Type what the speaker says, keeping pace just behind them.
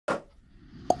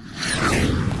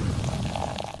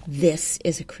This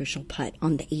is a crucial putt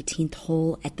on the 18th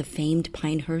hole at the famed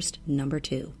Pinehurst No.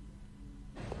 2.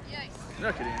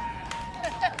 Look at him.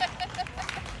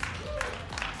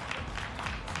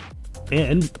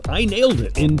 And I nailed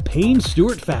it in Payne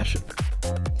Stewart fashion.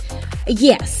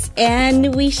 Yes,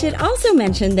 and we should also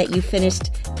mention that you finished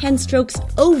 10 strokes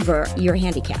over your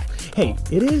handicap. Hey,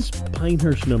 it is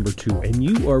Pinehurst No. 2, and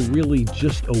you are really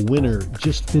just a winner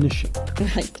just finishing.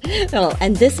 Right. Well,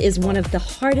 and this is one of the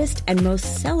hardest and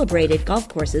most celebrated golf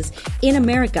courses in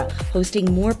America,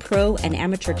 hosting more pro and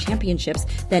amateur championships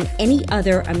than any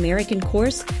other American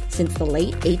course since the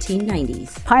late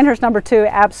 1890s. Pinehurst No. 2,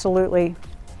 absolutely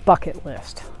bucket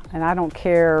list. And I don't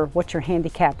care what your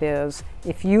handicap is.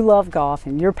 If you love golf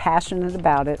and you're passionate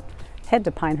about it, head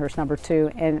to Pinehurst No.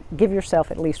 2 and give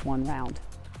yourself at least one round.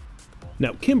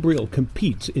 Now, Kim Breel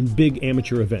competes in big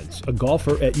amateur events. A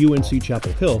golfer at UNC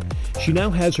Chapel Hill, she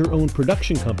now has her own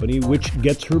production company, which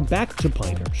gets her back to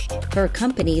Pinehurst. Her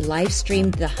company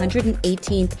live-streamed the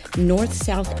 118th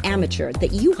North-South Amateur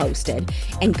that you hosted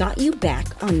and got you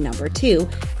back on No. 2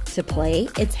 to play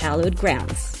its hallowed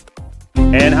grounds.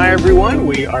 And hi everyone,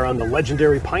 we are on the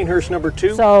legendary Pinehurst No.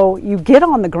 2. So you get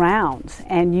on the grounds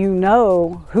and you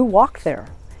know who walked there.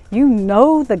 You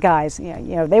know the guys, you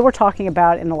know, they were talking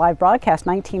about in the live broadcast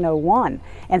 1901,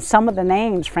 and some of the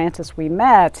names, Francis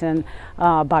Ouimet and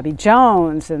Bobby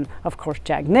Jones, and of course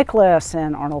Jack Nicklaus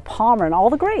and Arnold Palmer and all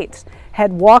the greats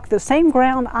had walked the same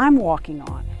ground I'm walking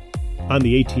on. On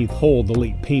the 18th hole, the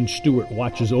late Payne Stewart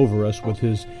watches over us with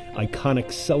his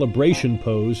iconic celebration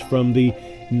pose from the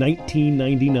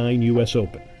 1999 U.S.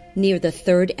 Open. Near the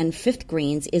 3rd and 5th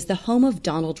greens is the home of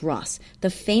Donald Ross, the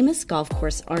famous golf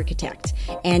course architect.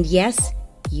 And yes,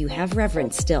 you have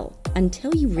reverence still,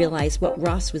 until you realize what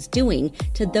Ross was doing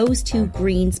to those 2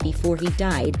 greens before he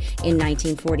died in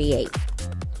 1948.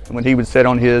 When he would sit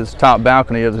on his top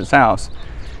balcony of his house,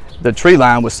 the tree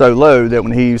line was so low that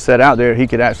when he sat out there, he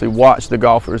could actually watch the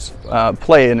golfers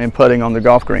playing and putting on the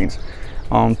golf greens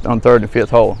on 3rd and 5th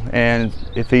hole. And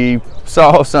if he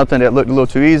saw something that looked a little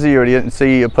too easy, or he didn't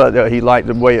see a putt that he liked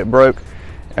the way it broke,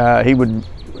 he would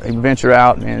venture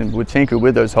out and would tinker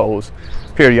with those holes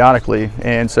periodically.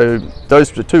 And so those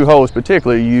 2 holes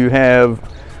particularly, you have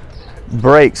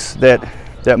breaks that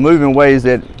move in ways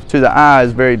that to the eye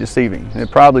is very deceiving.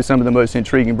 And probably some of the most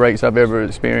intriguing breaks I've ever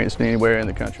experienced anywhere in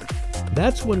the country.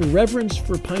 That's when reverence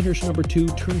for Pinehurst No. 2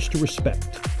 turns to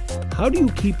respect. How do you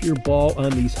keep your ball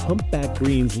on these humpback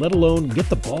greens, let alone get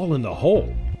the ball in the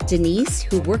hole? Denise,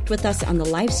 who worked with us on the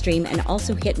live stream and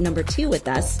also hit No. 2 with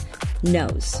us,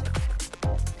 knows.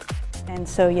 And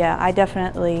so, yeah, I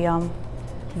definitely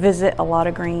visit a lot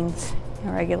of greens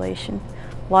in regulation,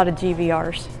 a lot of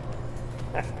GVRs.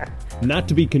 Not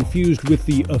to be confused with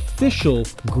the official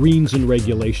greens in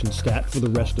regulation stat for the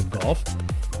rest of golf,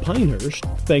 Pinehurst,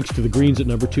 thanks to the greens at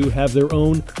No. 2, have their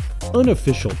own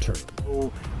unofficial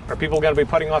term. Are people going to be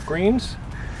putting off greens?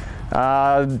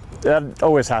 That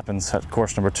always happens at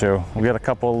course No. 2. We got a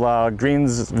couple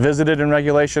greens visited in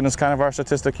regulation is kind of our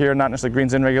statistic here, not necessarily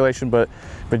greens in regulation, but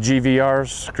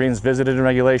GVRs, greens visited in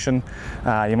regulation.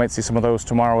 You might see some of those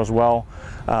tomorrow as well.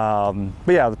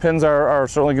 But yeah, the pins are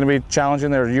certainly going to be challenging.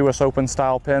 They're US Open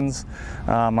style pins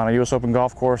on a US Open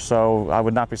golf course, so I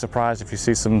would not be surprised if you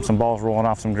see some balls rolling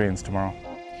off some greens tomorrow.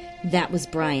 That was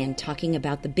Brian talking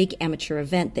about the big amateur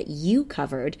event that you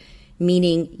covered,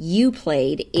 meaning you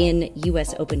played in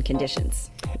U.S. Open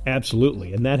conditions.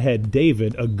 Absolutely, and that had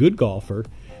David, a good golfer,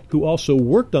 who also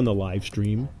worked on the live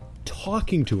stream,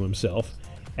 talking to himself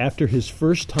after his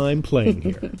first time playing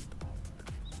here.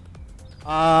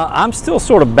 I'm still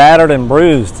sort of battered and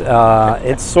bruised.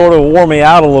 It sort of wore me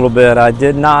out a little bit. I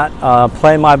did not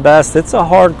play my best. It's a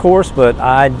hard course, but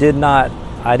I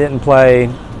didn't play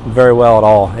very well at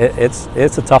all.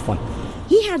 It's a tough one.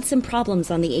 He had some problems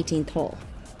on the 18th hole.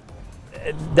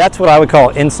 That's what I would call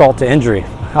insult to injury.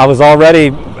 I was already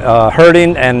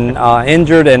hurting and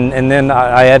injured, and then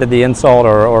I added the insult,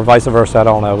 or vice versa, I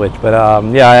don't know which. But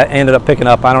yeah, I ended up picking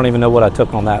up. I don't even know what I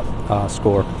took on that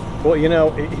score. Well, you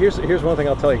know, here's one thing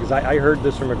I'll tell you, because I heard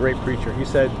this from a great preacher. He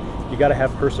said, you got to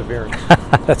have perseverance.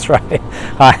 That's right.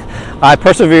 I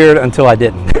persevered until I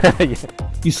didn't.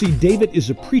 You see, David is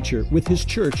a preacher with his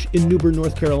church in New Bern,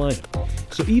 North Carolina.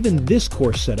 So even this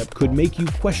course setup could make you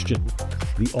question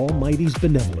the Almighty's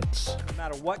benevolence. No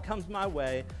matter what comes my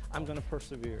way, I'm going to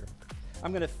persevere.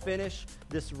 I'm going to finish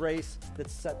this race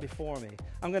that's set before me.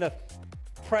 I'm going to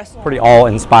press on. Pretty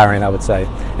awe-inspiring, I would say.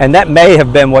 And that may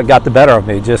have been what got the better of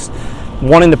me, just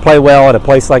wanting to play well at a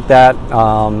place like that.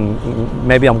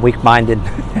 Maybe I'm weak-minded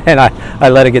and I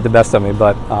let it get the best of me,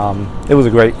 but it was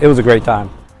a great time.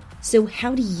 So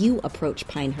how do you approach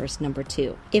Pinehurst No.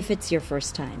 2 if it's your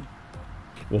first time?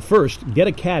 Well, first, get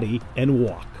a caddy and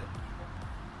walk.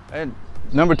 And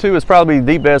No. 2 is probably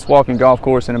the best walking golf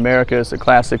course in America. It's a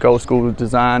classic old school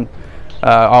design.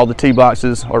 All the tee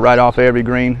boxes are right off every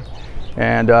green,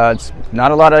 and it's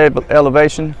not a lot of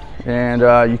elevation, and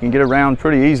you can get around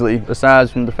pretty easily, aside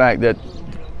from the fact that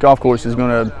the golf course is going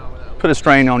to put a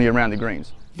strain on you around the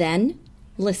greens. Then,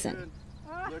 listen.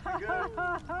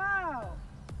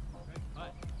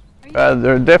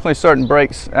 There are definitely certain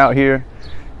breaks out here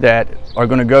that are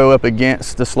going to go up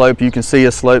against the slope. You can see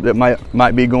a slope that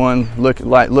might be going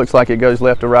looks like it goes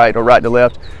left to right or right to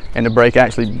left, and the break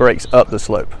actually breaks up the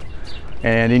slope.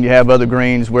 And then you have other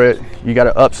greens where you got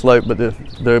an upslope, but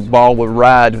the ball will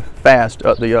ride fast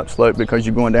up the upslope because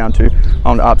you're going down to,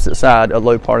 on the opposite side, a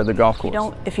low part of the golf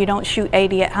course. If you don't shoot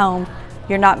 80 at home,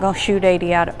 you're not going to shoot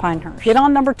 80 out at Pinehurst. Get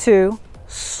on No. 2,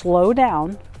 slow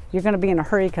down. You're going to be in a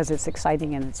hurry because it's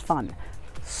exciting and it's fun.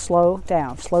 Slow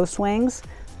down, slow swings.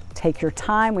 Take your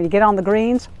time. When you get on the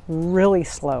greens, really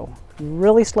slow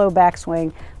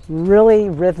backswing, really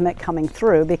rhythmic coming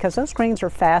through, because those greens are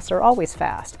fast. They're always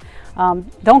fast.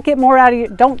 Don't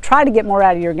try to get more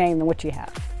out of your game than what you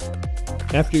have.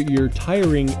 After your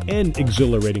tiring and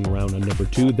exhilarating round on No.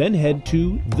 2, then head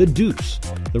to The Deuce,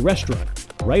 the restaurant,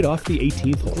 right off the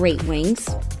 18th hole. Great wings,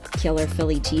 killer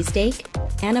Philly cheesesteak,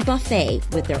 and a buffet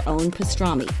with their own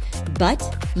pastrami. But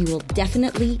you will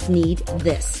definitely need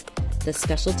this, the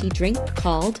specialty drink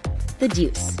called The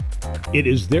Deuce. It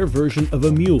is their version of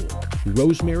a mule,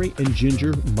 rosemary and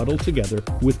ginger muddled together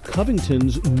with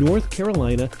Covington's North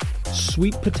Carolina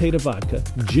sweet potato vodka,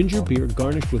 ginger beer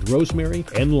garnished with rosemary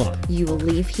and lime. You will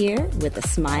leave here with a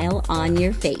smile on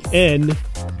your face. And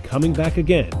coming back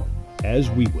again, as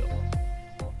we will.